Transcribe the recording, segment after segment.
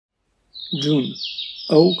June.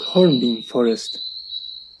 Oak-hornbeam forest.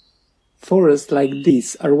 Forests like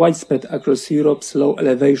these are widespread across Europe's low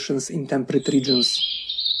elevations in temperate regions.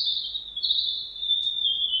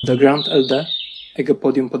 The ground elder,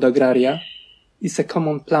 Egopodium podagraria, is a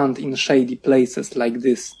common plant in shady places like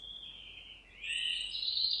this.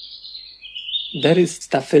 There is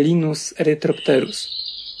Staphylinus erythropterus.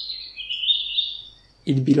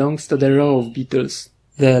 It belongs to the rove beetles,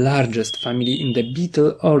 the largest family in the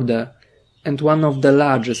beetle order and one of the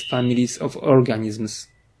largest families of organisms.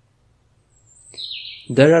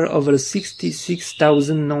 There are over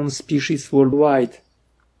 66,000 known species worldwide.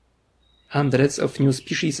 Hundreds of new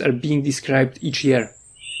species are being described each year.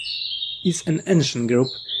 It's an ancient group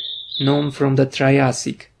known from the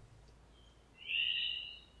Triassic.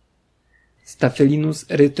 Staphylinus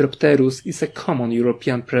erythropterus is a common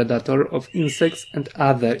European predator of insects and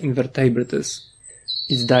other invertebrates.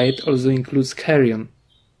 Its diet also includes carrion.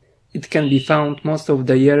 It can be found most of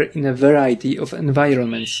the year in a variety of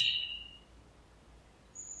environments.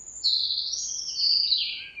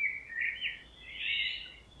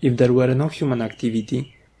 If there were no human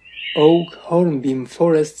activity, oak-hornbeam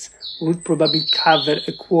forests would probably cover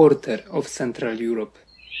a quarter of Central Europe.